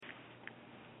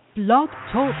Blog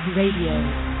Talk Radio.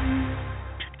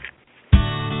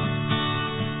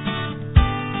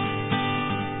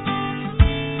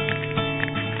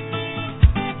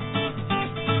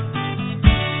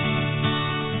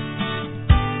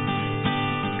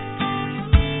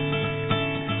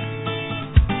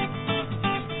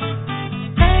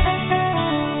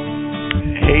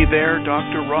 Hey there,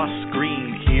 Dr. Ross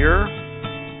Green here,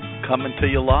 coming to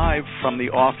you live from the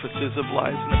offices of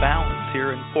Lives in the Balance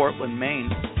here in Portland, Maine,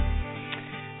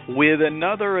 with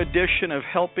another edition of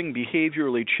Helping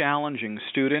Behaviorally Challenging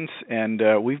Students. And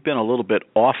we've been a little bit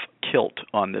off kilt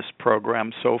on this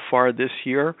program so far this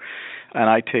year, and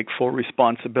I take full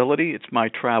responsibility. It's my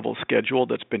travel schedule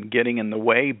that's been getting in the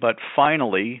way, but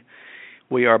finally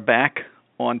we are back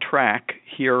on track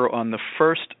here on the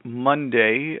first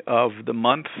Monday of the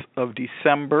month of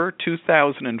December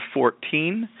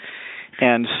 2014.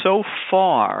 And so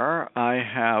far, I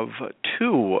have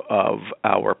two of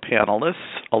our panelists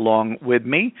along with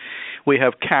me. We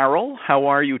have Carol. How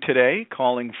are you today?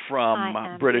 Calling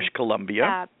from British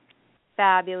Columbia.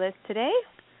 Fabulous today.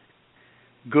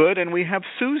 Good. And we have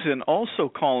Susan also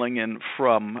calling in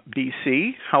from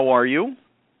BC. How are you?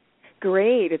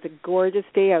 Great. It's a gorgeous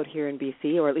day out here in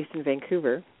BC, or at least in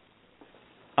Vancouver.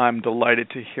 I'm delighted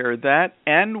to hear that.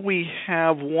 And we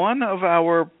have one of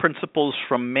our principals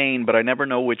from Maine, but I never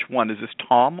know which one. Is this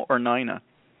Tom or Nina?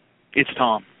 It's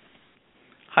Tom.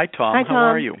 Hi, Tom. Hi, Tom. How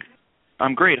are you?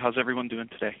 I'm great. How's everyone doing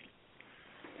today?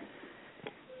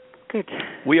 Good.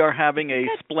 We are having a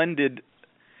splendid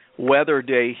weather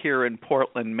day here in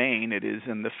Portland, Maine. It is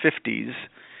in the 50s.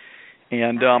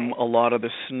 And a lot of the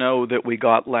snow that we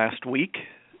got last week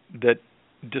that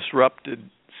disrupted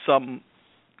some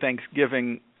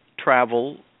Thanksgiving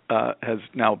travel has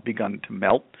now begun to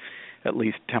melt, at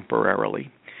least temporarily.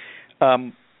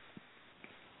 How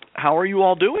are you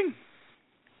all doing?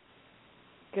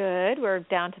 Good. We're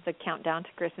down to the countdown to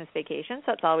Christmas vacation,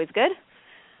 so it's always good.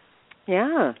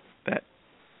 Yeah.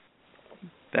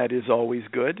 That is always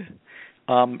good.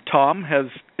 Tom,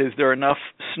 is there enough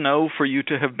snow for you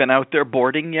to have been out there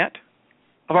boarding yet?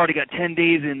 I've already got 10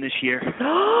 days in this year.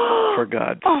 For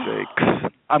God's sakes.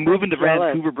 I'm moving to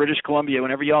Vancouver, British Columbia.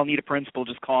 Whenever y'all need a principal,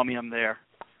 just call me. I'm there.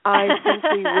 I think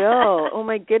we will. Oh,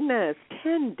 my goodness.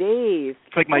 10 days.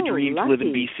 It's like my dream to live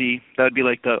in BC. That would be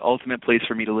like the ultimate place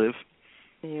for me to live.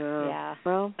 Yeah.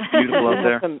 Well, beautiful out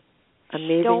there. Some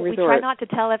amazing resort. We try not to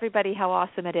tell everybody how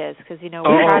awesome it is because, we're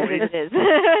proud of it is.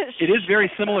 It is very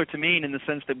similar to Maine in the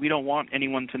sense that we don't want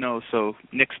anyone to know, so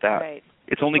nix that. Right.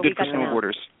 It's only good for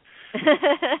snowboarders.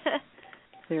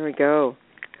 There we go.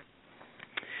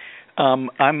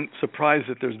 I'm surprised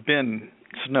that there's been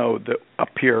snow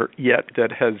up here yet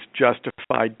that has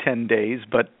justified 10 days,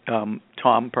 but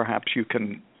Tom, perhaps you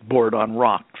can board on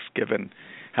rocks given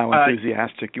how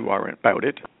enthusiastic you are about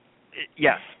it.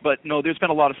 Yes, but no, there's been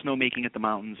a lot of snowmaking at the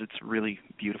mountains. It's really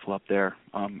beautiful up there,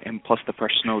 and plus the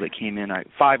fresh snow that came in.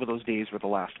 5 of those days were the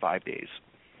last 5 days.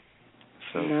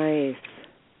 So nice.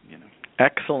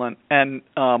 Excellent. And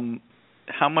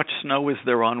how much snow is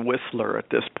there on Whistler at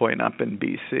this point up in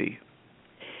BC?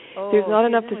 There's not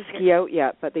enough to ski out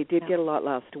yet, but they did get a lot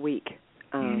last week.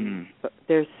 But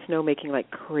there's snowmaking like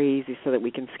crazy so that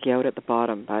we can ski out at the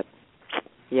bottom. But,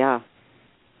 yeah.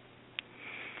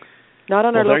 Not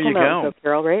on our local mountains, though,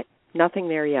 Carol, right? Nothing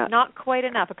there yet. Not quite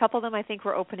enough. A couple of them I think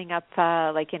we're opening up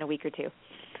in a week or two.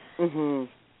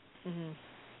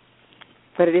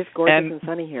 But it is gorgeous and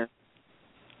sunny here.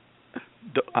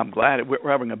 I'm glad. We're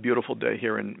having a beautiful day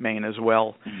here in Maine as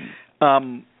well.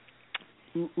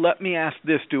 Let me ask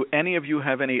this. Do any of you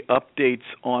have any updates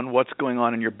on what's going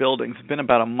on in your buildings? It's been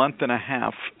about a month and a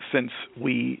half since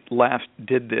we last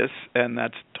did this, and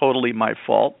that's totally my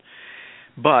fault.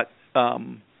 But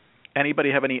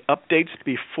anybody have any updates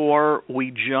before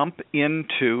we jump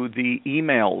into the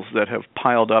emails that have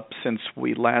piled up since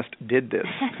we last did this?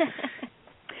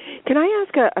 Can I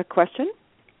ask a question?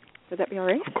 Would that be all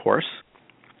right? Of course.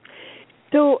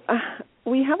 So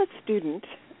we have a student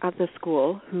at the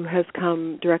school who has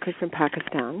come directly from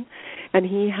Pakistan, and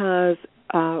he has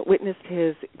witnessed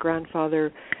his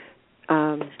grandfather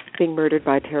being murdered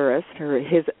by terrorists.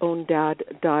 His own dad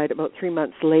died about 3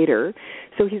 months later.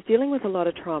 So he's dealing with a lot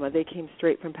of trauma. They came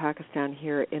straight from Pakistan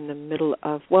here in the middle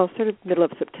of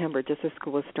September, just as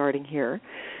school was starting here.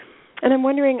 And I'm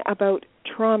wondering about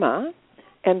trauma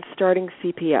and starting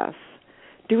CPS.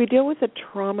 Do we deal with the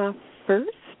trauma first,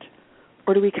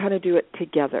 or do we kind of do it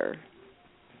together?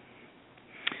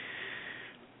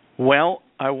 Well,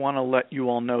 I want to let you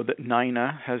all know that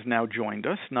Nina has now joined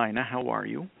us. Nina, how are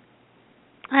you?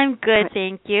 I'm good,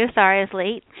 thank you. Sorry I was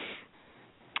late.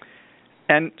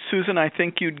 And Susan, I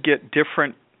think you'd get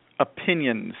different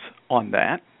opinions on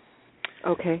that.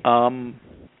 Okay.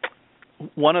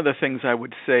 One of the things I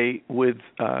would say with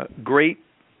great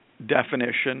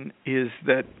definition is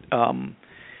that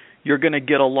you're going to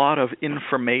get a lot of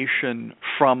information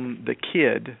from the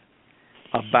kid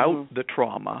about the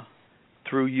trauma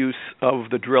through use of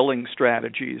the drilling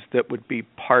strategies that would be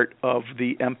part of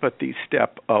the empathy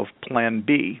step of Plan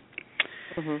B.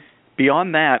 Mm-hmm.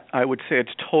 Beyond that, I would say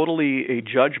it's totally a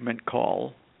judgment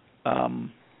call.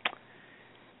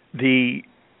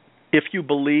 If you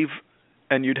believe,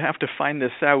 and you'd have to find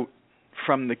this out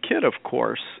from the kid, of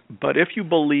course, but if you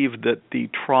believe that the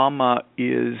trauma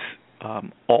is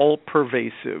all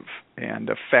pervasive and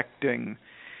affecting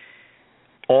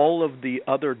all of the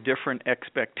other different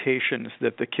expectations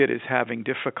that the kid is having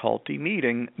difficulty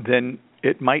meeting, then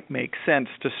it might make sense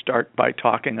to start by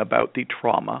talking about the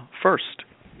trauma first.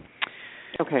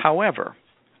 Okay. However,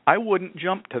 I wouldn't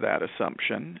jump to that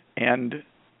assumption, and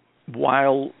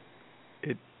while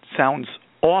it sounds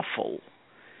awful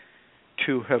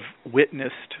to have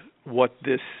witnessed what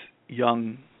this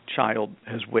young child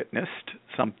has witnessed,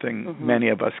 something many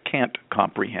of us can't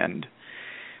comprehend,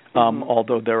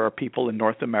 although there are people in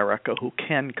North America who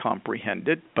can comprehend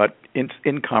it, but it's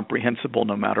incomprehensible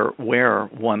no matter where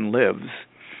one lives.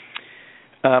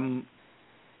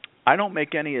 I don't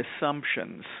make any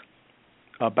assumptions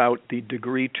about the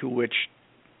degree to which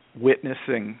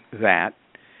witnessing that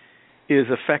is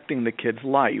affecting the kid's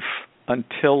life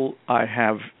until I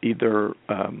have either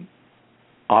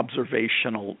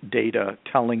observational data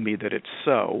telling me that it's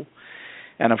so.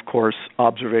 And, of course,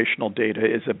 observational data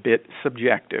is a bit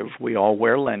subjective. We all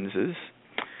wear lenses.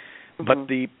 But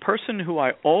the person who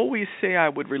I always say I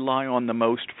would rely on the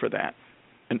most for that,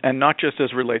 and not just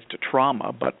as relates to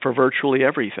trauma, but for virtually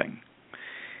everything,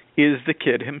 is the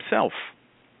kid himself.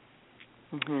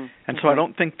 And so I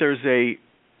don't think there's a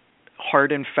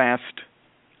hard and fast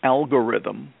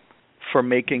algorithm for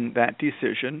making that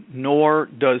decision, nor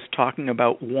does talking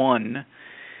about one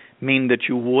mean that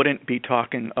you wouldn't be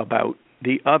talking about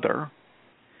the other.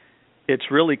 It's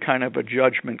really kind of a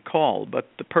judgment call, but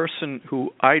the person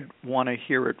who I'd want to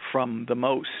hear it from the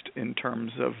most in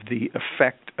terms of the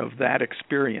effect of that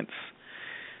experience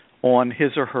on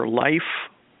his or her life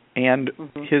and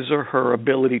his or her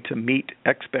ability to meet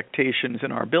expectations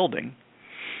in our building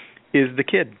is the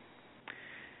kid.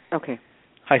 Okay.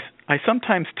 I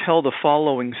sometimes tell the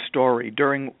following story.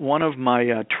 During one of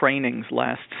my trainings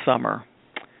last summer,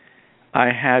 I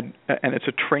had, and it's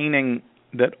a training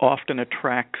that often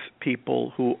attracts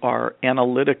people who are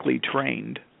analytically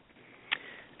trained.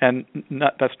 And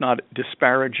that's not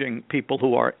disparaging people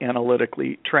who are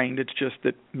analytically trained. It's just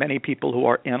that many people who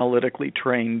are analytically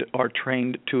trained are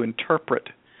trained to interpret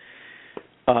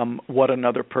what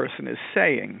another person is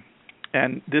saying.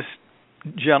 And this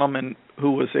gentleman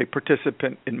who was a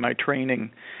participant in my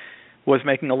training was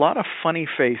making a lot of funny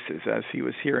faces as he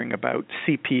was hearing about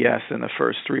CPS in the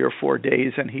first 3 or 4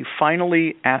 days, and he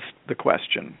finally asked the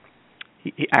question.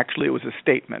 Actually, it was a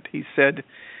statement. He said,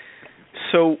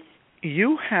 "So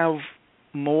you have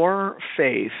more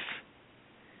faith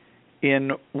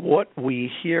in what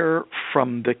we hear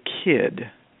from the kid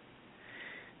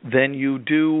than you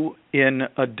do in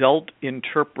adult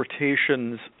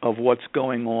interpretations of what's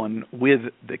going on with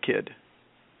the kid."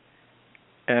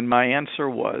 And my answer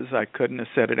was, I couldn't have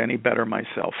said it any better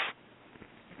myself.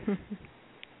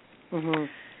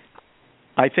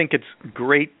 I think it's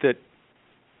great that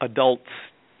adults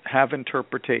have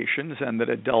interpretations and that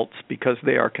adults, because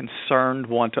they are concerned,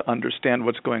 want to understand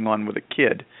what's going on with a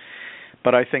kid.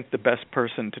 But I think the best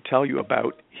person to tell you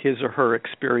about his or her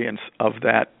experience of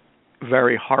that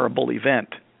very horrible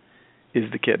event is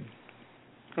the kid.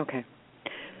 Okay.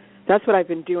 That's what I've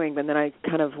been doing, but then I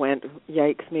kind of went,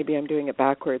 yikes, maybe I'm doing it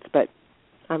backwards, but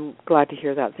I'm glad to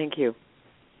hear that. Thank you.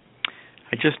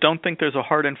 I just don't think there's a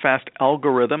hard and fast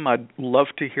algorithm. I'd love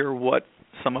to hear what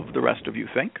some of the rest of you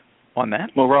think on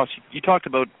that. Well, Ross, you talked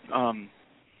about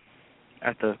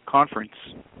at the conference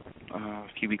a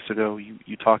few weeks ago,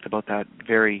 you talked about that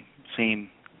very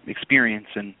same experience,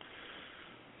 and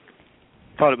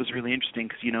thought it was really interesting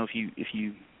because, you know, if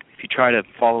you try to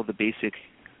follow the basic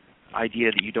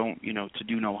idea that you don't, to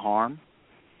do no harm,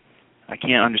 I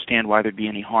can't understand why there'd be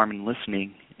any harm in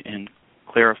listening and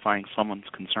clarifying someone's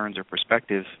concerns or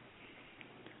perspective,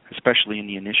 especially in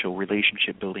the initial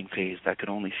relationship building phase. That could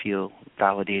only feel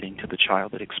validating to the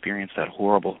child that experienced that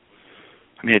horrible.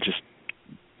 I mean, I just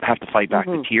have to fight back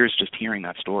the tears just hearing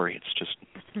that story. It's just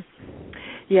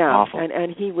awful.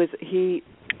 And he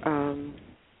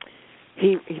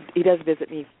does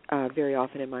visit me very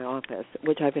often in my office,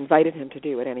 which I've invited him to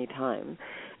do at any time.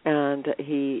 And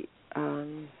he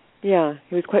Yeah,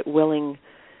 he was quite willing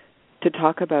to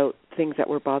talk about things that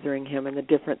were bothering him and the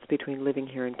difference between living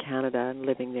here in Canada and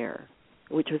living there,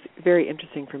 which was very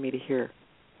interesting for me to hear.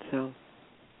 So,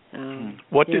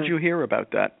 what did you hear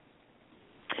about that?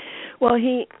 Well,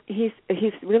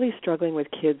 he's really struggling with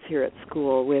kids here at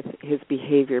school with his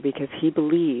behavior because he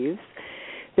believes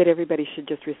that everybody should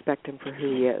just respect him for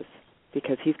who he is,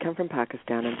 because he's come from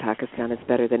Pakistan and Pakistan is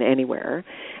better than anywhere,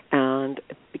 and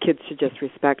the kids should just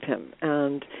respect him.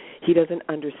 And he doesn't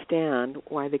understand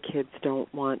why the kids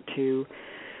don't want to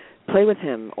play with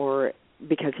him, or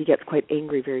because he gets quite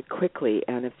angry very quickly.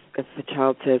 And if the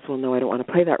child says, well, no, I don't want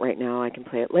to play that right now, I can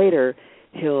play it later,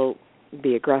 he'll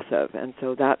be aggressive. And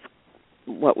so that's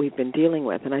what we've been dealing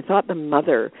with. And I thought the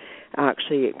mother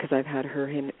actually, because I've had her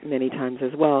in many times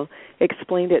as well,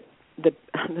 explained it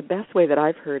the best way that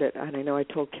I've heard it, and I know I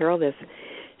told Carol this.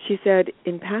 She said,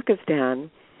 in Pakistan,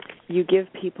 you give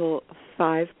people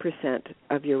 5%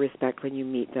 of your respect when you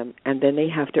meet them, and then they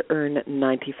have to earn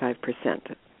 95%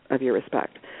 of your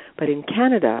respect. But in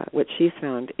Canada, what she's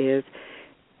found is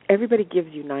everybody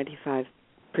gives you 95%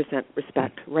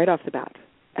 respect right off the bat,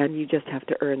 and you just have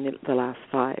to earn the last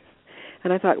 5.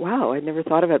 And I thought, wow, I'd never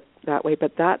thought of it that way,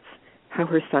 but that's how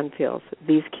her son feels.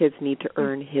 These kids need to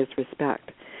earn his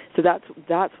respect. So that's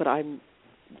what I'm,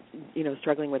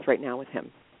 struggling with right now with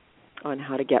him, on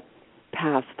how to get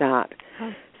past that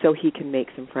so he can make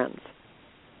some friends.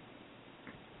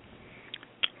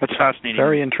 That's fascinating.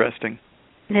 Very interesting.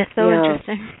 That's so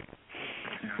interesting.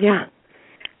 Yeah.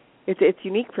 It's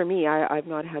unique for me. I've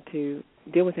not had to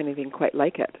deal with anything quite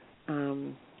like it.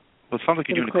 Well, it sounds like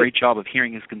you're doing a great job of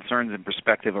hearing his concerns and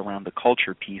perspective around the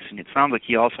culture piece, and it sounds like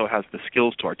he also has the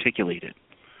skills to articulate it.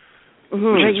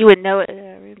 Mm-hmm. You would know it.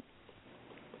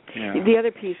 Yeah. The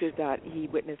other piece is that he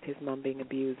witnessed his mom being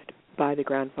abused by the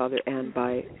grandfather and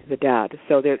by the dad.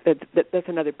 So that's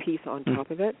another piece on top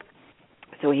of it.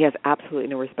 So he has absolutely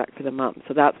no respect for the mom.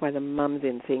 So that's why the mom's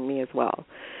in seeing me as well.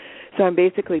 So I'm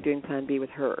basically doing Plan B with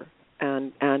her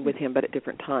and with him, but at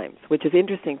different times, which is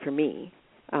interesting for me.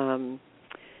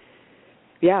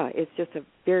 It's just a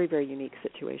very, very unique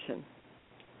situation.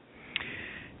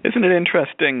 Isn't it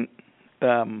interesting?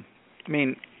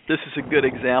 This is a good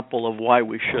example of why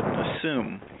we shouldn't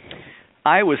assume.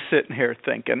 I was sitting here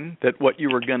thinking that what you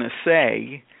were going to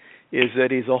say is that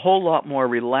he's a whole lot more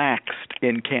relaxed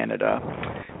in Canada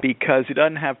because he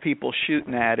doesn't have people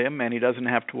shooting at him and he doesn't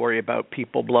have to worry about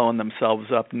people blowing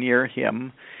themselves up near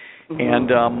him. Mm-hmm.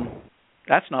 And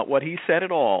that's not what he said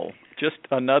at all. Just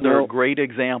another great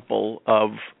example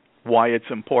of why it's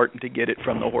important to get it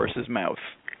from the horse's mouth.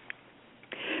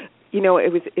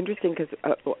 It was interesting because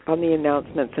on the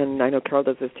announcements, and I know Carol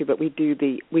does this too, but we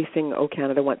sing "O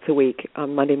Canada" once a week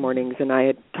on Monday mornings, and I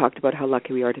had talked about how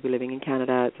lucky we are to be living in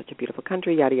Canada. It's such a beautiful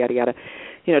country, yada, yada,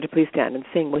 yada, to please stand and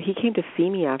sing. Well, he came to see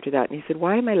me after that, and he said,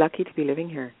 why am I lucky to be living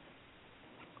here?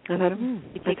 I thought,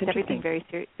 he takes everything very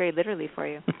very literally for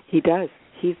you. He does.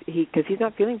 Because he's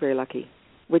not feeling very lucky,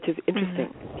 which is interesting.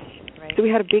 Mm-hmm. Right. So we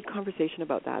had a big conversation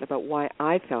about that, about why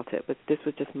I felt it, but this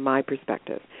was just my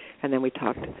perspective. And then we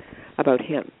talked about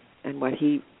him and what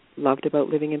he loved about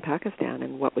living in Pakistan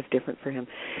and what was different for him.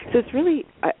 So it's really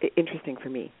interesting for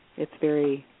me. It's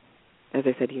very, as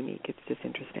I said, unique. It's just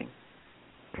interesting.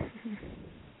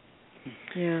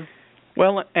 Yeah.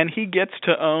 Well, and he gets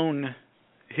to own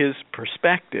his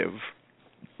perspective.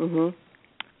 Mm-hmm.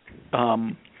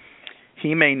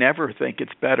 He may never think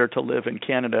it's better to live in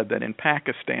Canada than in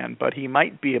Pakistan, but he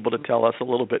might be able to tell us a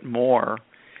little bit more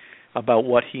about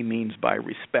what he means by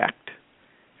respect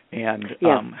and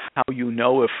how you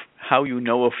know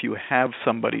if you have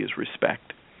somebody's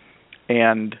respect,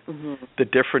 and the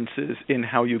differences in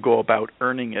how you go about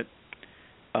earning it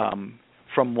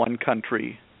from one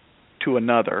country to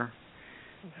another.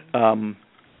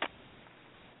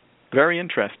 Very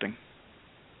interesting.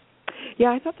 Yeah,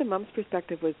 I thought the mom's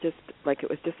perspective was just like, it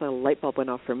was just a light bulb went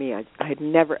off for me. I had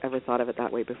never, ever thought of it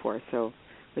that way before, so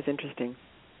it was interesting.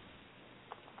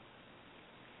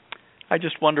 I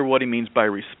just wonder what he means by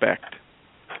respect.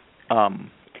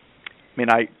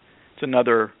 It's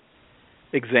another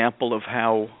example of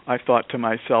how I thought to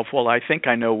myself, well, I think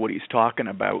I know what he's talking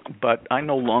about, but I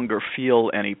no longer feel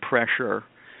any pressure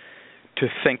to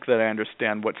think that I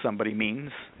understand what somebody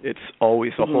means. It's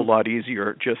always a whole lot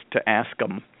easier just to ask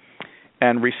them.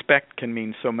 And respect can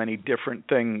mean so many different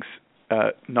things,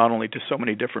 not only to so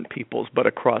many different peoples, but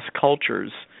across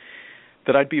cultures,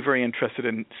 that I'd be very interested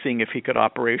in seeing if he could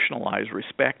operationalize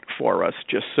respect for us,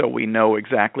 just so we know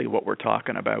exactly what we're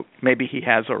talking about. Maybe he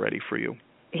has already for you.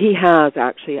 He has,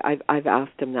 actually. I've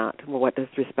asked him that. Well, what does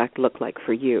respect look like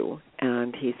for you?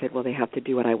 And he said, well, they have to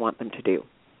do what I want them to do.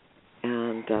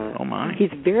 and oh my,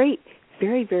 he's very,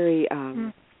 very, very.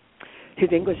 His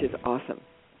English is awesome.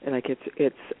 Like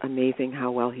it's amazing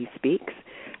how well he speaks,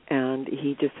 and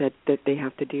he just said that they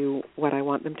have to do what I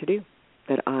want them to do.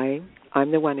 That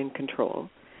I'm the one in control,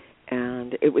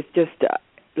 and it was just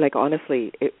like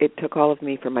honestly, it took all of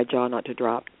me for my jaw not to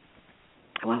drop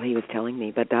while he was telling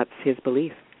me. But that's his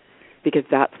belief, because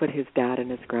that's what his dad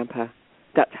and his grandpa.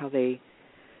 That's what he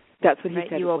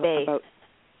said. You obey.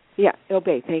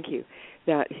 Obey. Thank you.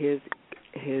 That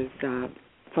his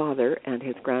father and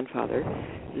his grandfather,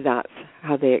 that's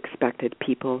how they expected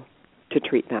people to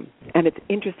treat them. And it's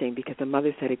interesting because the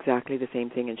mother said exactly the same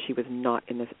thing, and she was not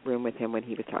in the room with him when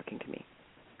he was talking to me.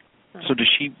 So does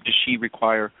she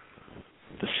require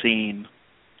the same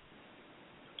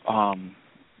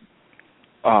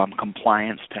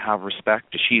compliance to have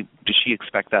respect? Does she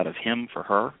expect that of him for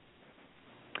her?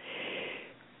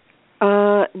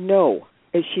 No,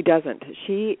 she doesn't.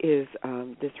 She is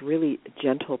this really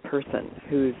gentle person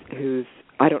who's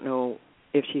I don't know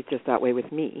if she's just that way with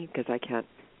me, because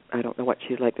I don't know what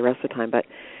she's like the rest of the time, but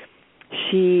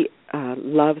she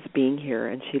loves being here,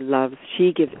 and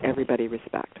she gives everybody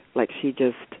respect. Like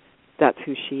that's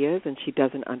who she is, and she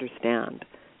doesn't understand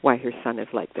why her son is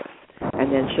like this.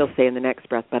 And then she'll say in the next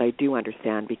breath, but I do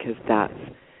understand, because that's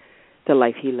the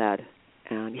life he led.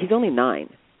 And he's only 9.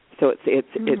 So it's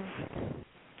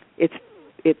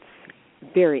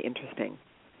very interesting.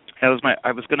 I was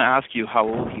going to ask you how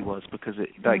old he was, because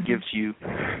that gives you.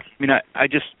 I mean, I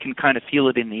just can kind of feel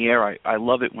it in the air. I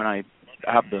love it when I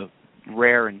have the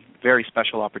rare and very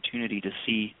special opportunity to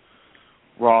see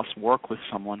Ross work with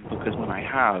someone, because when I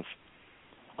have,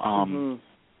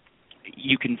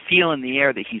 you can feel in the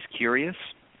air that he's curious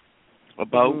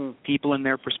about people and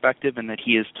their perspective, and that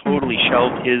he has totally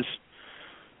shelved his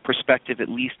perspective, at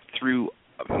least through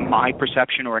my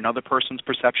perception or another person's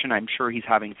perception. I'm sure he's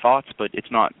having thoughts, but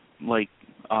it's not like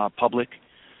public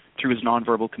through his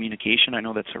nonverbal communication. I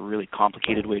know that's a really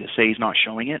complicated way to say he's not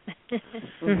showing it,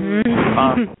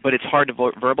 but it's hard to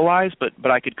verbalize.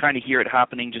 But I could kind of hear it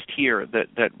happening just here,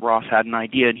 that Ross had an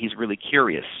idea, and he's really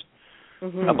curious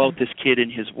about this kid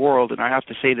in his world. And I have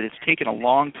to say that it's taken a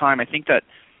long time. I think that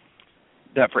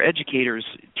for educators,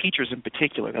 teachers in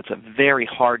particular, that's a very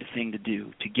hard thing to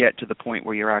do, to get to the point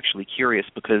where you're actually curious,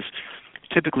 because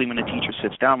typically when a teacher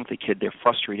sits down with a kid, they're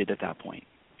frustrated at that point.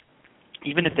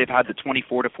 Even if they've had the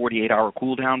 24 to 48-hour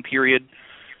cool-down period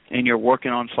and you're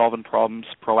working on solving problems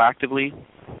proactively,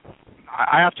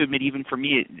 I have to admit, even for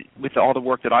me, with all the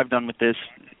work that I've done with this,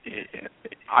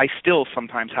 I still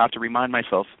sometimes have to remind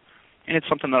myself, and it's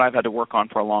something that I've had to work on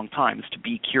for a long time, is to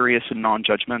be curious and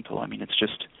non-judgmental. I mean, it's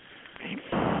just,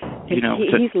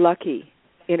 he's lucky.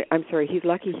 He's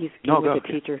lucky he's with a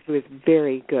teacher who is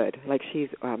very good. Like, she's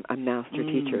a master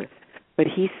teacher. But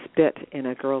he spit in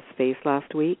a girl's face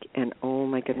last week, and oh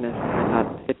my goodness, I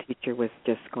thought the teacher was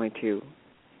just going to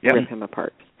rip him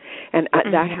apart. And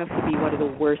that has to be one of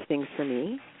the worst things for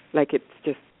me. Like, it's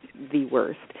just the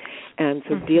worst. And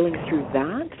so dealing through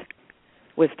that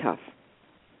was tough.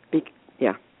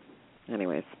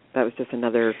 Anyways, that was just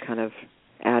another kind of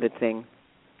added thing.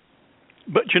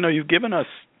 But you've given us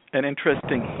an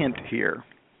interesting hint here.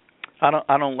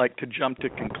 I don't like to jump to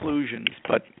conclusions,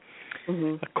 but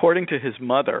according to his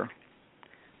mother,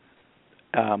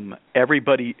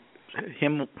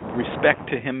 respect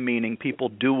to him, meaning people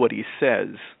do what he says,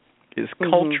 is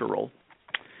cultural.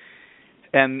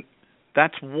 And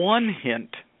that's one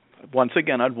hint. Once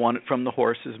again, I'd want it from the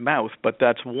horse's mouth, but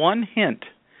that's one hint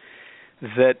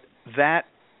that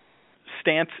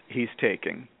stance he's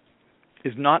taking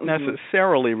is not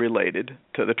necessarily related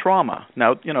to the trauma.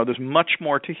 Now, there's much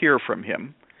more to hear from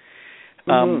him.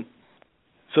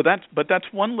 So that's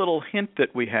one little hint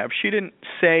that we have. She didn't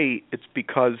say it's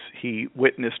because he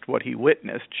witnessed what he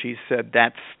witnessed. She said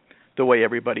that's the way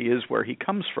everybody is where he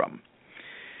comes from.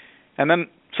 And then,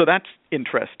 so that's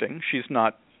interesting. She's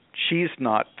not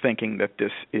thinking that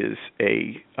this is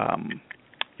a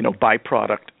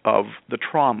byproduct of the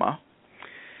trauma.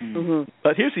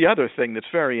 But here's the other thing that's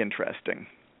very interesting.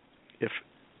 If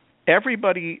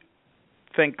everybody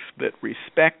thinks that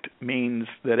respect means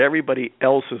that everybody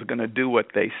else is going to do what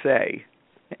they say,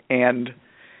 and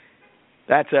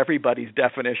that's everybody's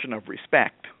definition of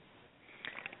respect,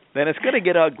 then it's going to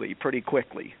get ugly pretty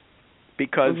quickly,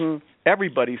 because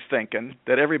everybody's thinking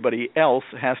that everybody else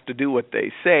has to do what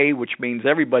they say, which means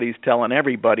everybody's telling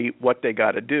everybody what they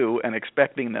got to do and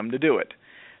expecting them to do it.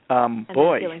 And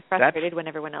feeling frustrated when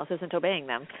everyone else isn't obeying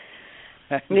them.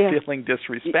 Feeling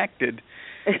disrespected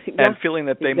and feeling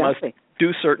that they must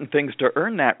do certain things to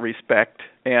earn that respect.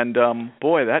 And,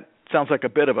 that sounds like a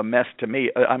bit of a mess to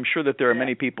me. I'm sure that there are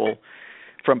many people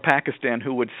from Pakistan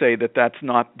who would say that that's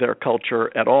not their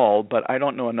culture at all, but I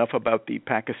don't know enough about the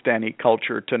Pakistani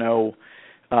culture to know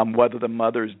whether the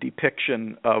mother's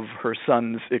depiction of her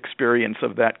son's experience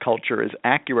of that culture is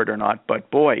accurate or not. But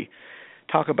boy,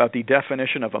 talk about the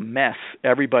definition of a mess,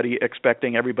 everybody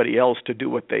expecting everybody else to do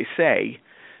what they say.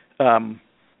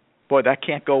 Boy, that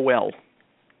can't go well.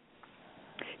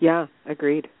 Yeah,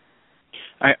 agreed.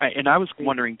 I was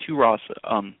wondering too, Ross,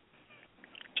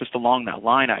 just along that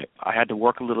line, I had to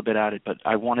work a little bit at it, but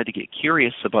I wanted to get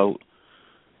curious about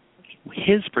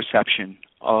his perception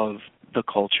of the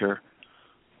culture.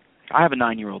 I have a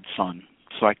 9-year-old son,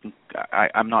 so I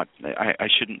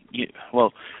shouldn't.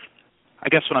 Well, I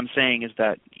guess what I'm saying is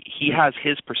that he has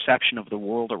his perception of the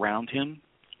world around him,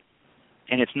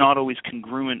 and it's not always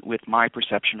congruent with my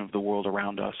perception of the world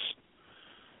around us.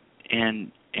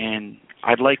 And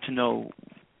I'd like to know.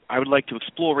 I would like to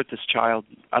explore with this child.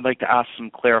 I'd like to ask some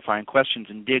clarifying questions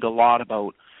and dig a lot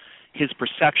about his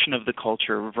perception of the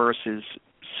culture versus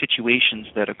situations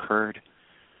that occurred.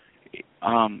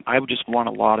 I would just want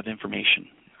a lot of information.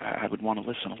 I would want to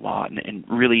listen a lot and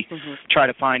really try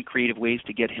to find creative ways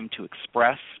to get him to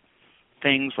express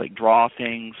things, like draw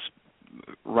things,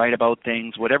 write about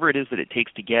things, whatever it is that it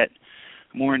takes to get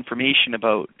more information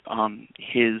about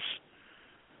his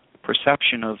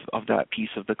perception of that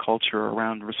piece of the culture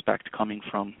around respect coming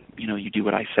from, you do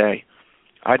what I say.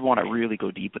 I'd want to really go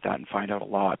deep with that and find out a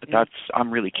lot, but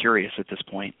I'm really curious at this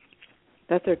point.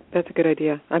 That's a good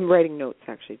idea. I'm writing notes,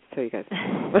 actually, to tell you guys.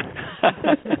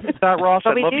 That, Ross,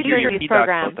 but I'd love to hear your feedback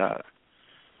about that.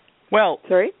 Well,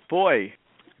 sorry? Boy,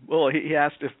 well, he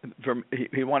asked if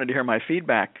he wanted to hear my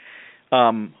feedback.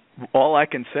 All I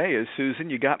can say is, Susan,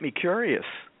 you got me curious.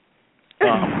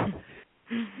 And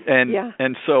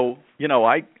so,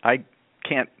 I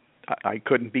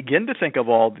couldn't begin to think of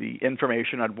all the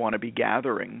information I'd want to be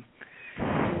gathering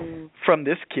from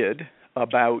this kid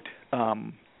about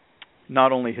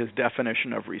not only his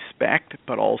definition of respect,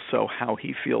 but also how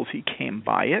he feels he came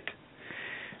by it.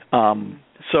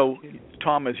 So,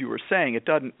 Tom, as you were saying, it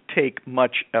doesn't take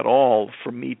much at all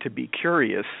for me to be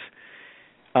curious.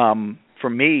 For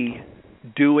me,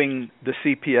 doing the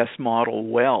CPS model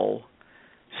well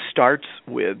starts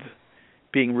with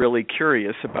being really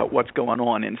curious about what's going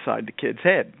on inside the kid's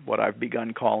head, what I've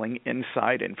begun calling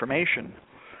inside information.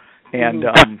 And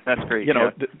that's great.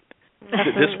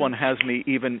 This one has me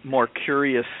even more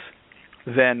curious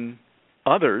than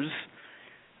others,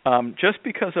 just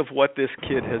because of what this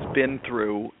kid has been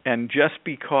through, and just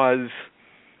because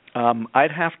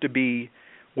I'd have to be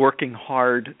working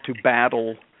hard to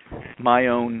battle my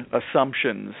own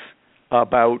assumptions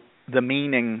about the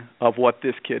meaning of what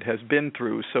this kid has been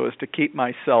through, so as to keep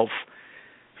myself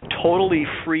totally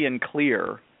free and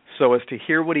clear, so as to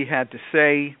hear what he had to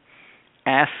say,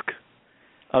 ask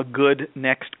a good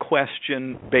next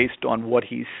question based on what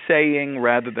he's saying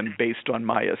rather than based on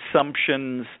my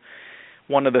assumptions.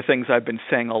 One of the things I've been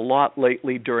saying a lot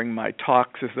lately during my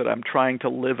talks is that I'm trying to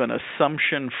live an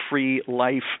assumption-free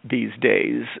life these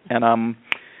days, and I'm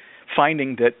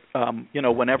finding that,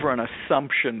 whenever an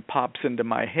assumption pops into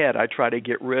my head, I try to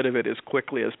get rid of it as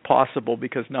quickly as possible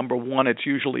because, number one, it's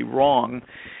usually wrong,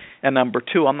 and number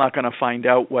two, I'm not going to find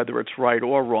out whether it's right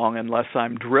or wrong unless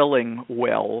I'm drilling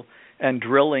well, and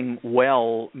drilling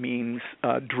well means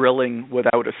drilling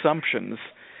without assumptions,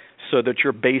 so that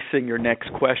you're basing your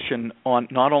next question on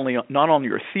not only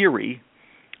your theory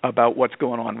about what's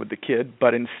going on with the kid,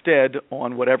 but instead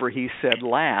on whatever he said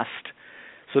last,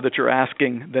 so that you're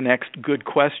asking the next good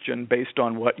question based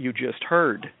on what you just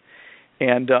heard.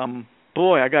 And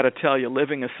boy, I got to tell you,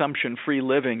 living assumption-free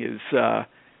living is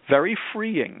very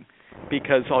freeing,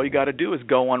 because all you got to do is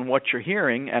go on what you're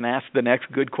hearing and ask the next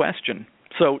good question.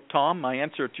 So, Tom, my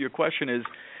answer to your question is,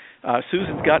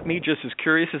 Susan's got me just as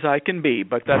curious as I can be,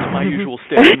 but that's my usual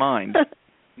state of mind.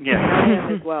 Yeah, I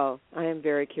am as well. I am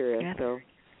very curious, so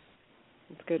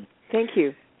it's good. Thank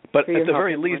you. But at the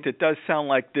very least, it does sound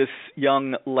like this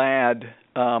young lad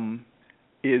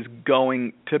is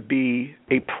going to be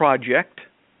a project,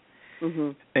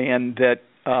 and that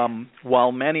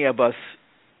while many of us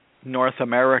North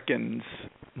Americans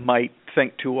might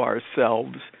think to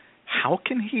ourselves, how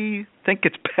can he think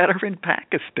it's better in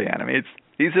Pakistan? I mean,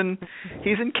 he's in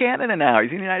Canada now.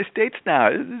 He's in the United States now.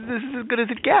 This is as good as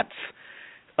it gets.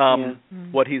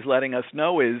 What he's letting us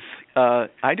know is,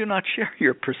 I do not share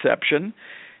your perception,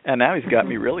 and now he's got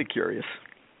me really curious.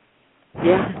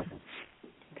 Yeah,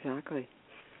 exactly.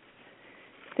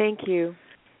 Thank you.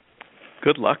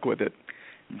 Good luck with it.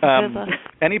 Good luck.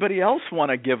 Anybody else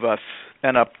want to give us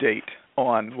an update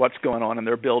on what's going on in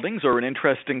their buildings, or an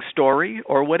interesting story,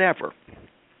 or whatever?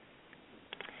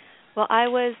 Well, I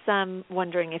was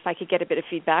wondering if I could get a bit of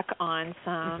feedback on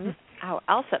some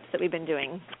ALSUPs that we've been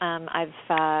doing.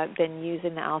 I've been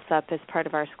using the ALSUP as part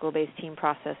of our school-based team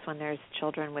process when there's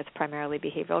children with primarily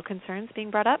behavioral concerns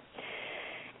being brought up.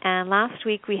 And last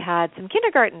week we had some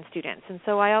kindergarten students, and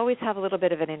so I always have a little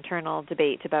bit of an internal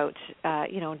debate about,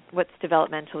 what's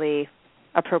developmentally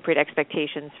appropriate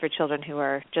expectations for children who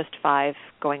are just 5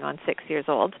 going on 6 years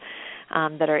old,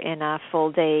 that are in a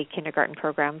full-day kindergarten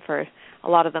program, for a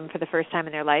lot of them for the first time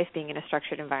in their life, being in a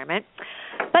structured environment.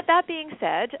 But that being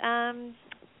said,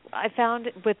 I found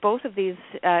with both of these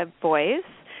boys,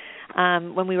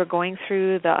 when we were going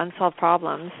through the unsolved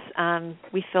problems,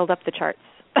 we filled up the charts.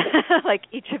 Like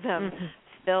each of them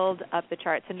filled up the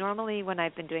charts. And normally when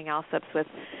I've been doing ALSUPs with,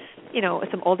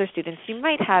 some older students, you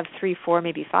might have 3, 4,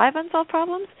 maybe 5 unsolved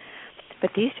problems,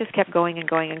 but these just kept going and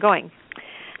going and going.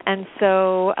 And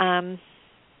so, I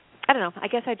don't know, I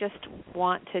guess I just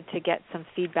wanted to get some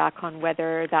feedback on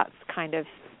whether that's kind of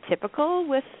typical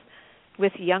with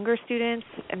younger students.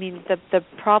 I mean, the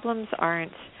problems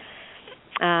aren't,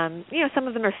 some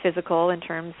of them are physical in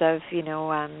terms of,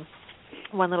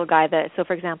 one little guy so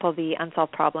for example, the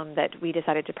unsolved problem that we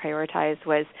decided to prioritize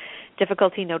was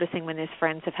difficulty noticing when his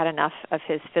friends have had enough of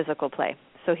his physical play.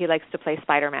 So he likes to play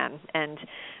Spider-Man and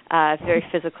very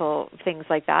physical things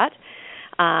like that.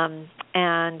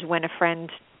 And when a friend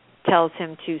tells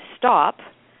him to stop,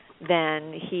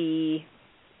 then he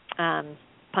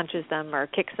punches them or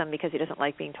kicks them because he doesn't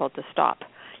like being told to stop.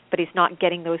 But he's not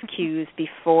getting those cues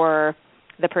before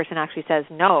the person actually says,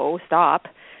 no, stop,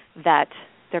 that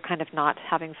they're kind of not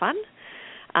having fun.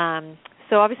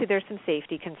 So obviously there's some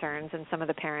safety concerns, and some of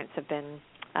the parents have been,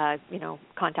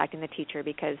 contacting the teacher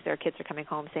because their kids are coming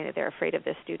home saying that they're afraid of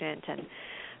this student and,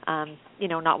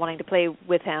 not wanting to play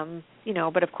with him,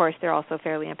 but of course they're also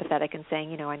fairly empathetic and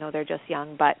saying, I know they're just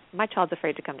young, but my child's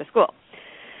afraid to come to school.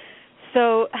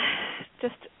 So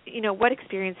just, what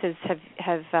experiences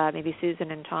have maybe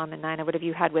Susan and Tom and Nina, what have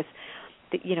you had with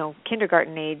the,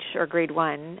 kindergarten age or grade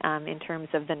 1 in terms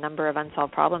of the number of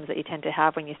unsolved problems that you tend to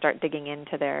have when you start digging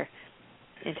into their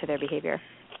behavior?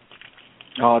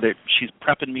 Oh, she's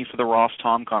prepping me for the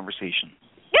Ross-Tom conversation.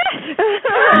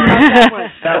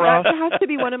 That has to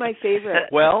be one of my favorites.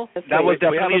 Well, that was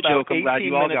definitely a joke. I'm glad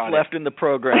you all got it. 18 minutes left in the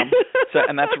program,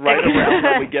 and that's right around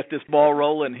when we get this ball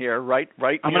rolling here. Right.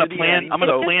 I'm going to plan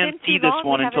C this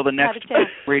one until the next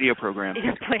radio program.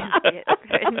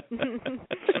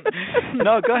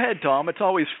 No, go ahead, Tom. It's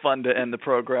always fun to end the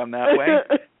program that way.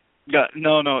 Yeah,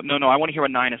 no. I want to hear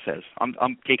what Nina says.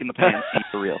 I'm taking the plan C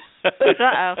for real.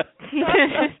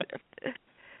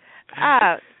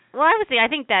 Well, I would say I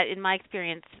think that in my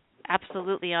experience,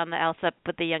 absolutely on the ALSUP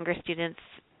with the younger students,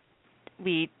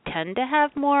 we tend to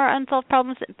have more unsolved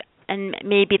problems, and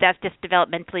maybe that's just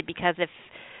developmentally because if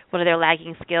one of their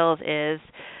lagging skills is,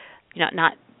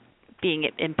 not being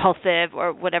impulsive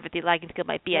or whatever the lagging skill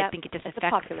might be. Yep. I think it just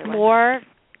affects more.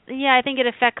 Yeah, I think it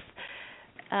affects.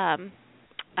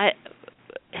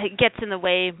 It gets in the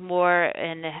way more,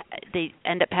 and they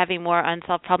end up having more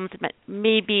unsolved problems.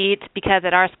 Maybe it's because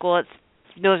at our school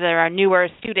those are our newer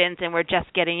students, and we're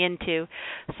just getting into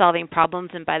solving problems.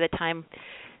 And by the time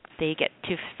they get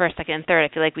to first, second, and third,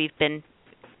 I feel like we've been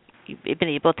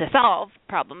able to solve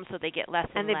problems, so they get less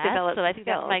and they've less. Developed so I think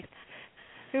skills. That's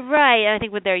right. And I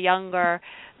think when they're younger,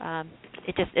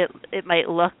 it might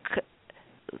look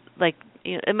like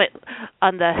it might,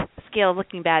 on the scale of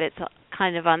looking bad, it's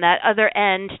kind of on that other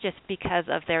end just because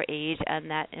of their age and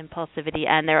that impulsivity,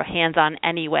 and they're hands-on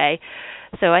anyway.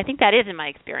 So I think that is in my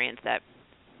experience that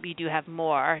we do have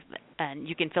more, and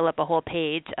you can fill up a whole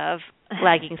page of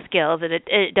lagging skills, and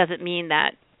it doesn't mean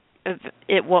that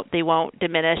they won't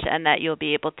diminish, and that you'll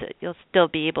still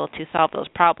be able to solve those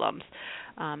problems.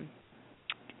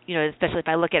 Especially if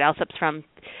I look at ALSUPs from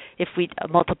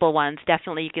multiple ones,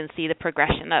 definitely you can see the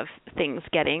progression of things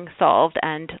getting solved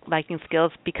and lagging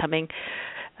skills becoming,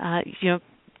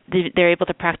 they're able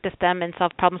to practice them and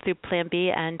solve problems through Plan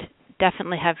B, and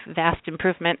definitely have vast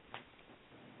improvement.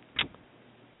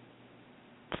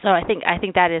 So I think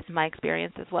that is my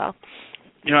experience as well.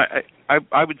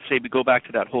 I would say we go back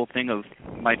to that whole thing of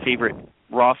my favorite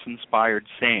Ross-inspired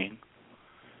saying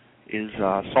is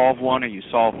solve one or you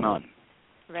solve none.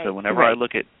 Right. So whenever I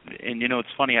look at, and it's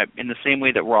funny, in the same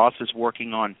way that Ross is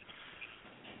working on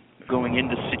going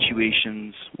into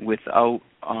situations without,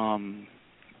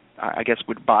 I guess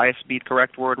would bias be the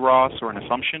correct word, Ross, or an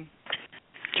assumption?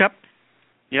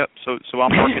 Yep. So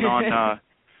I'm working on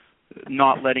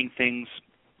not letting things,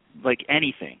 like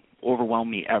anything, overwhelm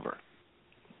me ever.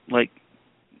 Like,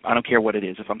 I don't care what it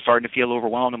is. If I'm starting to feel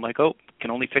overwhelmed, I'm like,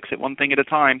 can only fix it one thing at a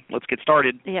time. Let's get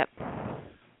started. Yep.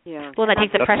 Yeah. Well, that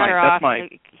takes the That's pressure my- off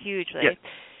hugely. Yeah.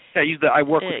 Yeah, I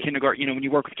work with kindergarten. When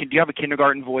you work with kids, do you have a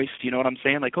kindergarten voice? Do you know what I'm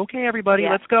saying? Like, okay, everybody,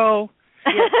 let's go.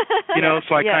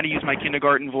 So I kind of use my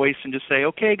kindergarten voice and just say,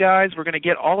 okay, guys, we're going to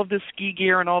get all of this ski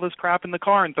gear and all this crap in the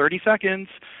car in 30 seconds.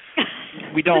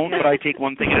 We don't, but I take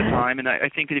one thing at a time. And I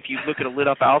think that if you look at a lit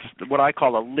up what I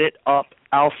call a lit up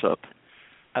ALSUP,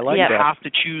 you have to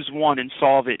choose one and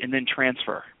solve it and then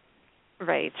transfer.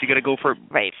 Right. So you got to go for.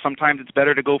 Right. Sometimes it's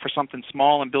better to go for something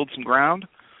small and build some ground.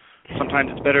 Sometimes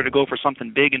it's better to go for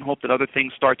something big and hope that other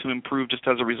things start to improve just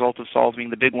as a result of solving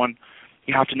the big one.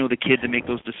 You have to know the kid to make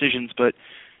those decisions, but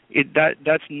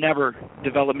that's never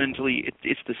developmentally.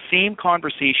 It's the same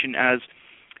conversation as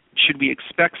should we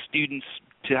expect students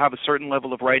to have a certain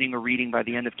level of writing or reading by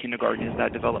the end of kindergarten? Is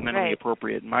that developmentally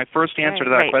appropriate? My first answer to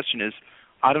that question is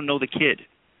I don't know the kid.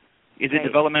 Is it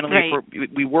developmentally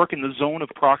appropriate? We work in the zone of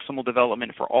proximal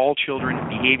development for all children,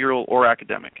 behavioral or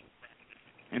academic.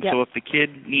 And so if the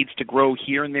kid needs to grow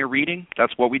here in their reading,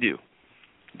 that's what we do.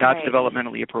 That's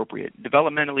developmentally appropriate.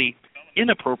 Developmentally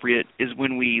inappropriate is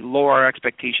when we lower our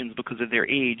expectations because of their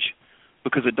age,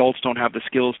 because adults don't have the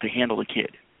skills to handle a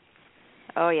kid.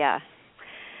 Oh, yeah.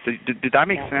 Did that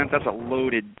make sense? That's a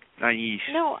loaded...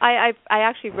 No, I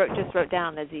actually wrote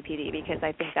down the ZPD because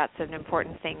I think that's an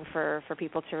important thing for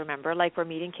people to remember. Like, we're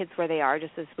meeting kids where they are,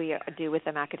 just as we do with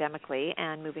them academically,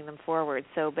 and moving them forward.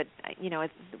 So, but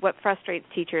it's what frustrates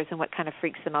teachers and what kind of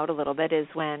freaks them out a little bit is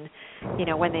when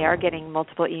they are getting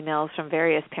multiple emails from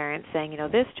various parents saying,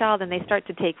 this child, and they start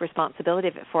to take responsibility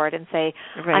for it and say,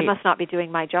 I must not be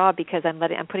doing my job because I'm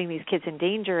putting these kids in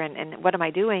danger, and what am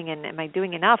I doing, and am I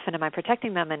doing enough, and am I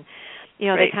protecting them, and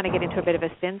they kind of get into a bit of a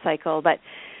spin cycle. But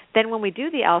then when we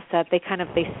do the ALSUP, they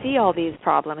see all these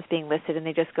problems being listed, and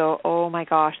they just go, oh my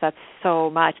gosh, that's so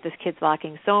much. This kid's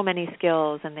lacking so many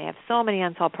skills, and they have so many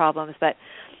unsolved problems. But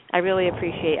I really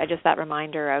appreciate just that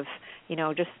reminder of,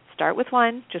 just start with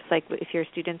one. Just like if your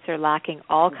students are lacking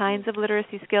all kinds of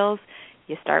literacy skills,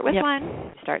 you start with one,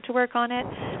 you start to work on it.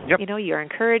 You're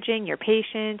encouraging, you're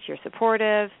patient, you're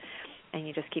supportive, and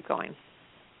you just keep going.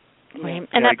 Right.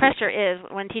 And that pressure is,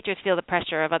 when teachers feel the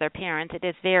pressure of other parents, it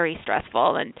is very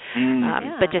stressful. And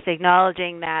but just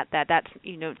acknowledging that's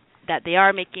that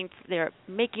they're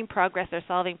making progress, they're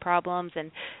solving problems, and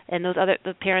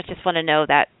the parents just want to know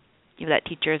that that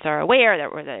teachers are aware, that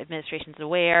the administration's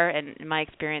aware. And in my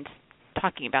experience,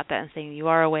 talking about that and saying you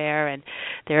are aware and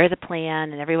there is a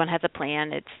plan and everyone has a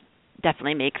plan, it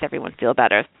definitely makes everyone feel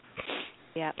better.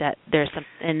 Yeah. That there's some,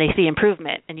 and they see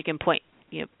improvement, and you can point.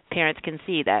 Parents can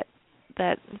see that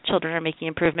children are making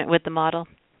improvement with the model.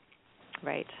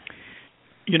 Right.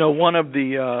 One of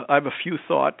the I have a few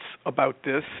thoughts about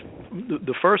this.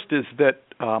 The first is that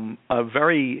a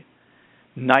very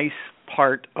nice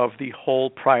part of the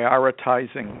whole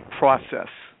prioritizing process,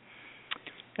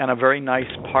 and a very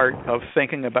nice part of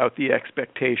thinking about the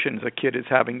expectations a kid is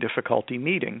having difficulty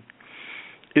meeting,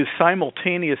 is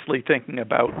simultaneously thinking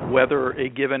about whether a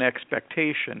given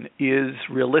expectation is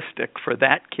realistic for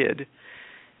that kid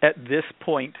at this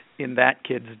point in that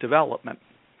kid's development.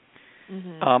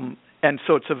 Mm-hmm. And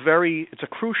so it's a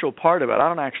crucial part of it. I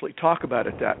don't actually talk about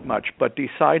it that much, but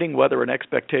deciding whether an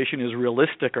expectation is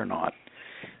realistic or not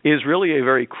is really a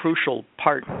very crucial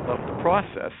part of the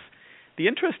process. The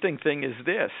interesting thing is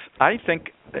this. I think,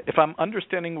 if I'm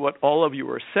understanding what all of you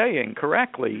are saying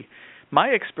correctly, my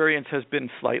experience has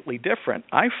been slightly different.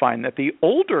 I find that the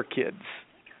older kids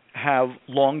have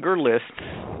longer lists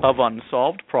of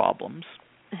unsolved problems,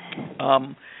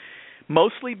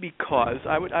 mostly because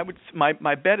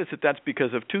my bet is that that's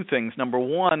because of two things. Number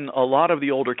one, a lot of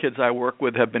the older kids I work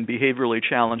with have been behaviorally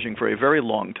challenging for a very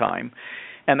long time,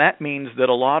 and that means that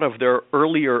a lot of their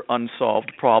earlier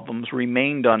unsolved problems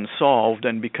remained unsolved,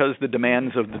 and because the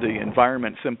demands of the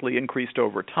environment simply increased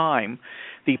over time,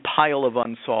 the pile of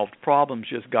unsolved problems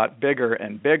just got bigger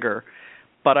and bigger.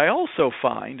 But I also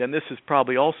find, and this is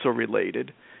probably also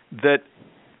related, that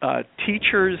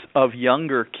teachers of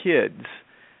younger kids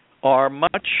are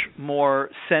much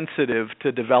more sensitive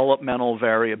to developmental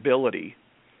variability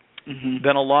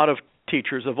than a lot of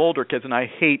teachers of older kids. And I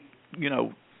hate,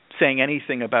 saying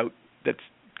anything about that's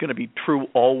going to be true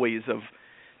always of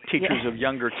teachers of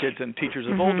younger kids and teachers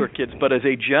of older kids, but as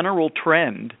a general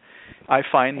trend, I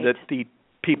find that the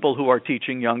people who are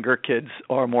teaching younger kids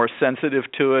are more sensitive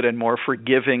to it and more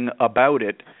forgiving about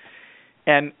it,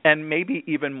 and maybe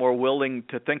even more willing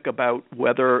to think about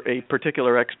whether a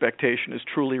particular expectation is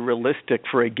truly realistic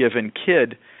for a given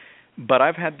kid. But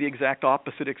I've had the exact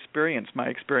opposite experience. My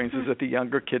experience is that the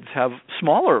younger kids have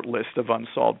smaller lists of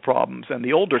unsolved problems, and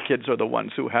the older kids are the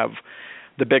ones who have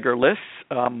the bigger lists.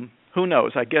 Who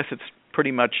knows? I guess it's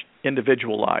pretty much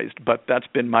individualized, but that's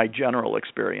been my general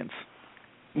experience.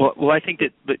 Well, I think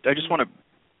that I just want to.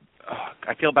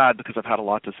 I feel bad because I've had a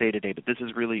lot to say today, but this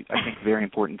is really, I think, a very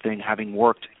important thing. Having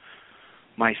worked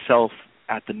myself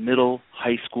at the middle,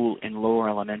 high school, and lower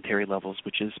elementary levels,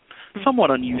 which is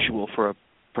somewhat unusual for a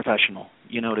professional,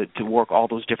 to work all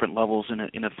those different levels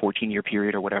in a 14-year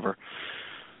period or whatever.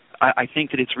 I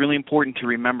think that it's really important to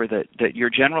remember that your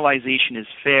generalization is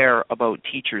fair about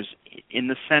teachers in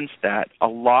the sense that a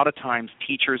lot of times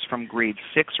teachers from grade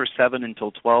 6 or 7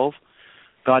 until 12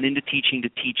 got into teaching to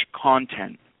teach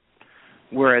content,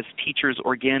 whereas teachers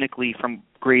organically from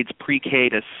grades pre-K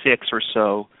to 6 or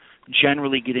so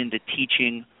generally get into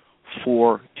teaching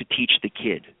to teach the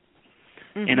kid.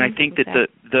 Mm-hmm, and I think that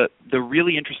the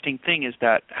really interesting thing is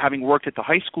that having worked at the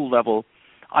high school level,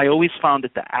 I always found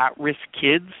that the at-risk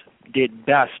kids did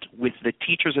best with the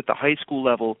teachers at the high school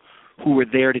level who were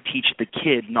there to teach the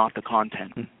kid, not the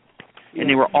content. And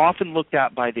they were often looked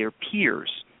at by their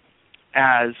peers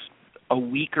as a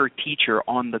weaker teacher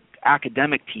on the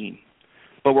academic team,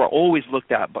 but were always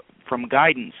looked at from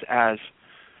guidance as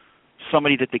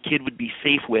somebody that the kid would be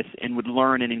safe with and would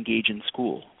learn and engage in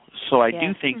school. So I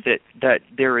do think that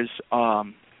there is,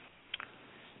 and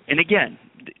again,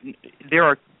 there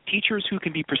are teachers who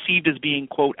can be perceived as being,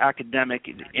 quote, academic,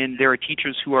 and there are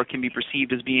teachers who can be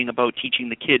perceived as being about teaching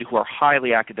the kid who are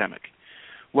highly academic.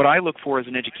 What I look for as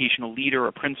an educational leader,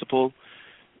 a principal,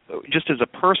 just as a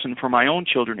person for my own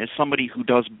children, is somebody who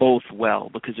does both well,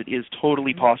 because it is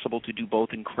totally possible to do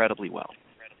both incredibly well.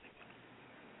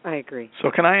 I agree.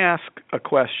 So can I ask a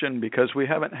question, because we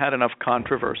haven't had enough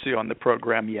controversy on the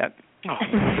program yet? Oh.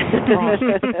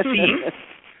 C.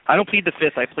 I don't plead the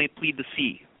fifth. I plead the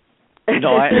C.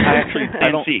 No, I actually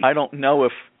I don't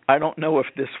know if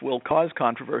this will cause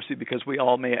controversy, because we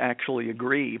all may actually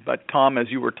agree. But Tom, as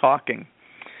you were talking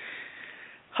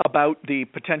about the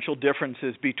potential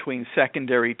differences between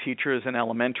secondary teachers and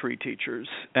elementary teachers,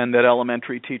 and that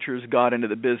elementary teachers got into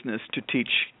the business to teach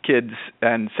kids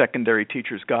and secondary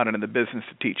teachers got into the business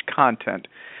to teach content,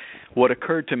 what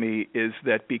occurred to me is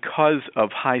that because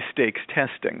of high-stakes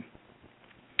testing,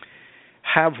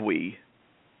 have we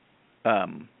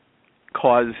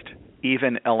caused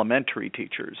even elementary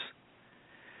teachers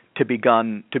to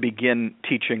begin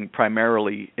teaching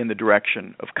primarily in the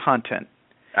direction of content?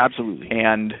 Absolutely.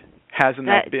 And hasn't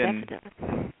that been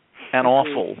an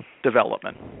awful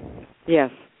development? Yes.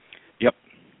 Yep.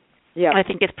 Yeah. I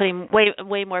think it's putting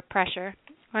way more pressure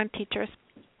on teachers.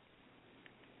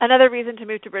 Another reason to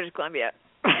move to British Columbia.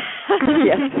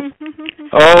 Yes. It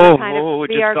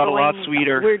just got a lot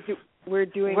sweeter. We're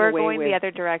going the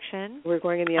other direction. We're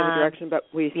going in the other direction, but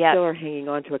we still are hanging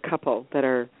on to a couple that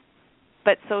are.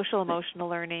 But social emotional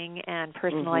learning and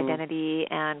personal identity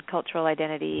and cultural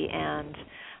identity and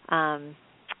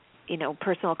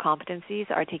personal competencies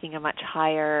are taking a much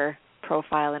higher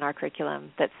profile in our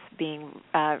curriculum that's being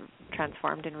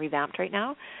transformed and revamped right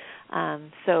now.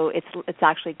 So it's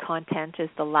actually content is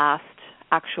the last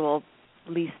actual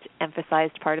least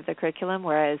emphasized part of the curriculum,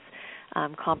 whereas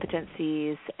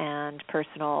competencies and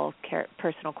personal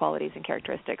qualities and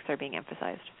characteristics are being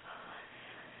emphasized.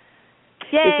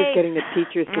 Yay! This is getting the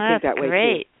teachers to think that way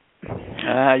great. too.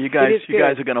 You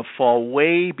guys are going to fall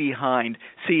way behind.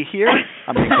 See here,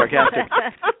 I'm being sarcastic.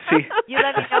 See, you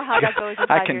let me know how that goes in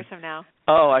 5 years from now.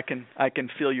 Oh, I can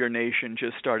feel your nation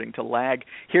just starting to lag.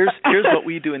 Here's what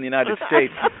we do in the United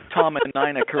States. Tom and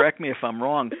Nina, correct me if I'm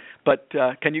wrong, but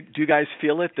do you guys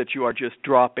feel it that you are just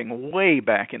dropping way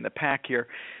back in the pack here?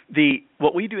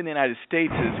 What we do in the United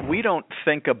States is we don't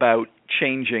think about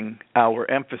changing our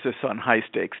emphasis on high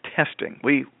stakes testing.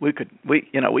 We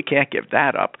can't give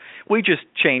that up. We just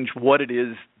change what it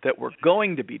is that we're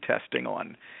going to be testing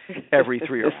on every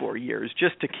 3 or 4 years,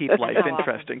 just to keep life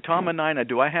interesting. Tom and Nina,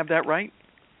 do I have that right?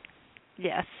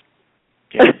 Yes.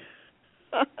 Yeah.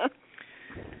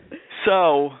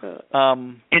 So,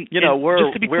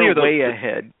 we're way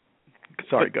ahead.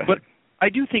 Sorry, go ahead. But I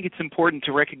do think it's important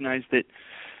to recognize that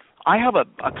I have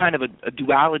a kind of a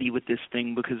duality with this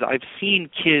thing, because I've seen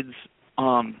kids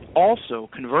also,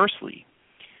 conversely,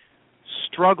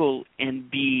 struggle and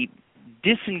be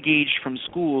disengaged from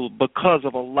school because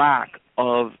of a lack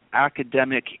of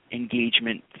academic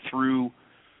engagement through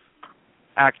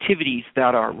activities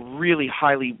that are really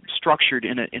highly structured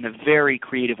in a very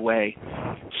creative way.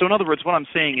 So in other words, what I'm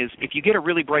saying is, if you get a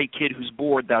really bright kid who's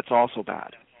bored, that's also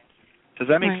bad. Does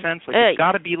that make sense? Like, it's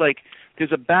got to be like,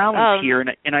 there's a balance here,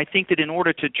 and I think that in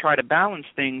order to try to balance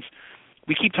things,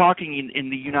 we keep talking in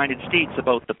the United States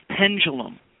about the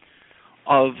pendulum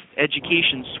of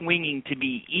education swinging to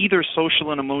be either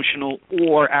social and emotional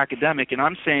or academic, and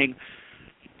I'm saying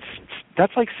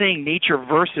that's like saying nature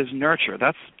versus nurture.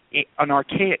 That's an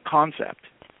archaic concept.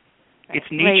 It's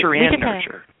nature and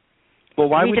nurture. Well,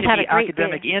 why would it be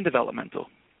academic and developmental?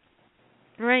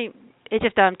 Right. It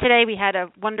just today we had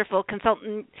a wonderful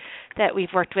consultant that we've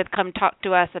worked with come talk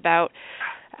to us about.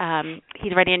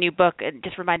 He's writing a new book, and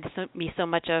just reminded me so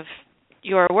much of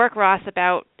your work, Ross.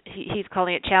 About he's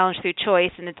calling it Challenge Through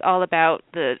Choice, and it's all about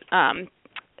the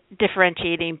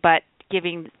differentiating, but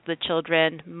giving the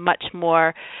children much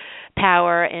more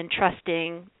power and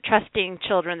trusting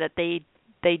children that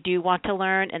they do want to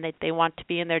learn and that they want to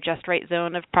be in their just right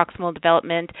zone of proximal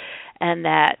development, and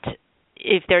that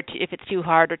if it's too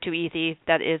hard or too easy,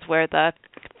 that is where the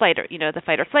fight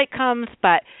or flight comes,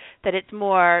 but that it's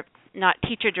more not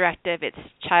teacher directive, it's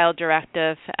child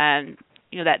directive, and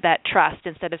that trust,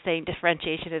 instead of saying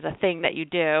differentiation is a thing that you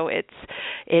do,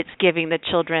 it's giving the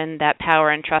children that power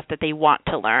and trust that they want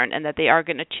to learn and that they are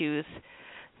going to choose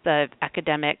the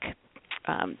academic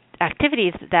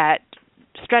activities that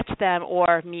stretch them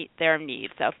or meet their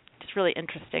needs. So it's really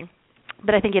interesting.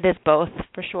 But I think it is both,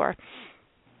 for sure.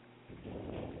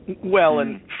 Well,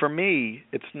 and for me,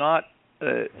 it's not,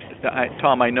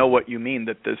 Tom, I know what you mean,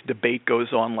 that this debate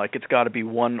goes on like it's got to be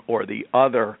one or the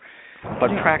other. But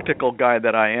practical guy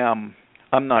that I am,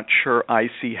 I'm not sure I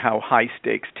see how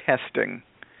high-stakes testing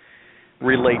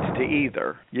relates to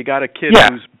either. You got a kid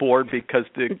who's bored because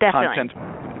the content's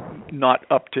not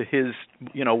up to his,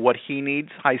 what he needs.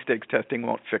 High-stakes testing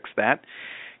won't fix that.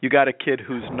 You got a kid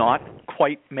who's not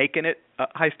quite making it.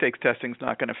 High-stakes testing's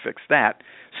not going to fix that.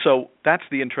 So that's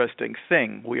the interesting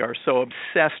thing. We are so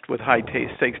obsessed with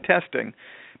high-stakes testing,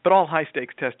 but all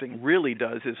high-stakes testing really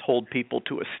does is hold people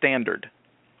to a standard.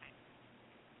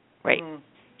 Right.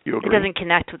 You agree? It doesn't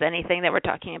connect with anything that we're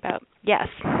talking about. Yes.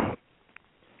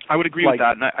 I would agree with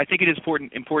that, and I think it is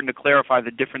important to clarify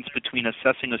the difference between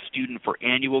assessing a student for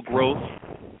annual growth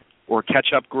or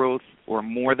catch-up growth or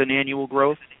more than annual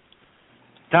growth.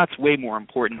 That's way more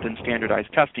important than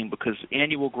standardized testing, because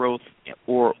annual growth,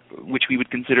 or which we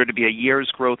would consider to be a year's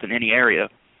growth in any area,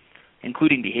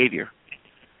 including behavior,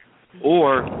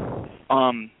 or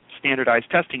standardized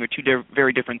testing are two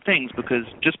very different things, because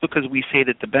just because we say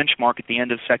that the benchmark at the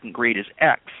end of second grade is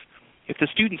X, if the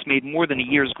student's made more than a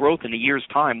year's growth in a year's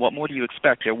time, what more do you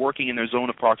expect? They're working in their zone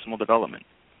of proximal development.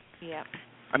 Yeah.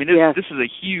 I mean, this is a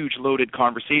huge loaded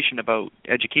conversation about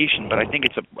education, but I think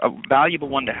it's a valuable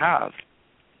one to have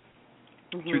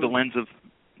through the lens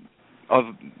of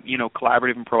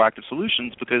collaborative and proactive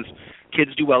solutions, because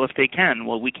kids do well if they can.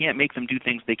 Well, we can't make them do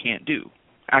things they can't do,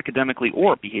 academically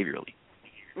or behaviorally.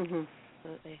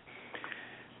 Absolutely.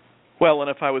 Well, and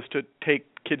if I was to take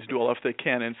kids do well if they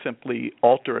can and simply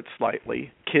alter it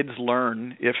slightly, kids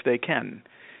learn if they can.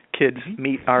 Kids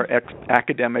meet our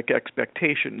academic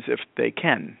expectations if they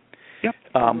can. Yep.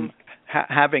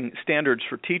 Having standards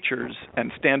for teachers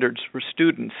and standards for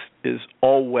students is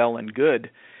all well and good,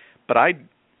 but I'd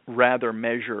rather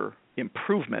measure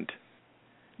improvement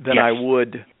than I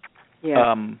would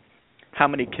how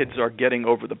many kids are getting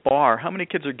over the bar. How many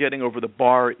kids are getting over the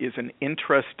bar is an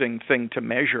interesting thing to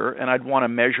measure, and I'd want to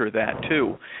measure that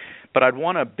too. But I'd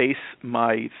want to base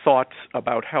my thoughts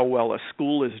about how well a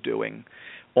school is doing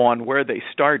on where they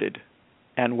started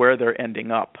and where they're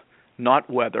ending up, not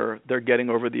whether they're getting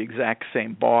over the exact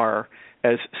same bar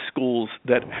as schools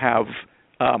that have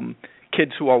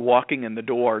kids who are walking in the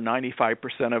door, 95%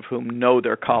 of whom know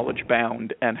they're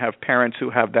college-bound and have parents who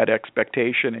have that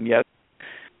expectation. And yet,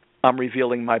 I'm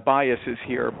revealing my biases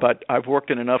here, but I've worked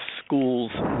in enough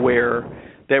schools where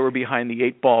they were behind the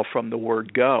eight ball from the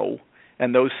word go,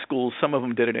 and those schools, some of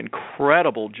them did an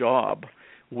incredible job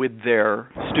with their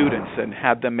students and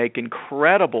had them make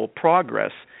incredible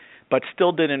progress, but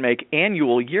still didn't make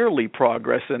annual, yearly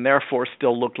progress, and therefore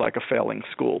still looked like a failing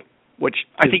school, which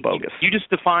is bogus. You just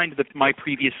defined my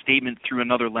previous statement through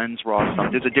another lens, Ross.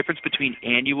 There's a difference between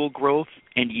annual growth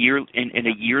and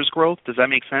a year's growth. Does that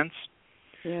make sense?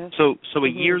 Yeah. So a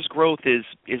year's growth is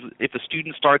if a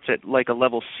student starts at like a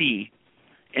level C,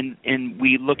 and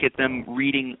we look at them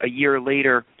reading a year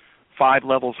later 5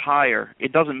 levels higher,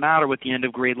 it doesn't matter what the end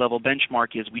of grade level benchmark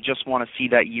is. We just want to see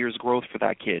that year's growth for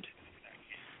that kid.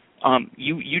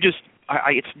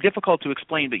 It's difficult to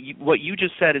explain, but what you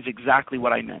just said is exactly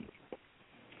what I meant,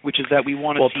 which is that we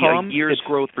want to see a year's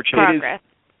growth for children. Progress.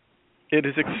 It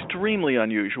is extremely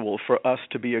unusual for us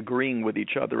to be agreeing with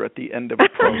each other at the end of a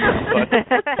program, but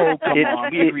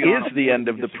it is the end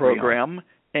of the program,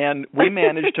 and we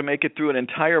managed to make it through an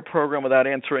entire program without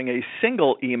answering a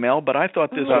single email, but I thought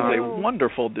this was a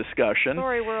wonderful discussion.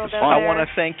 Sorry, world I want to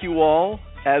thank you all,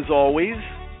 as always.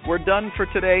 We're done for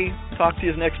today. Talk to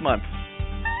you next month.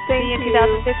 See you in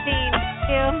 2015.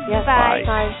 you. Yes. Bye.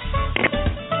 Bye.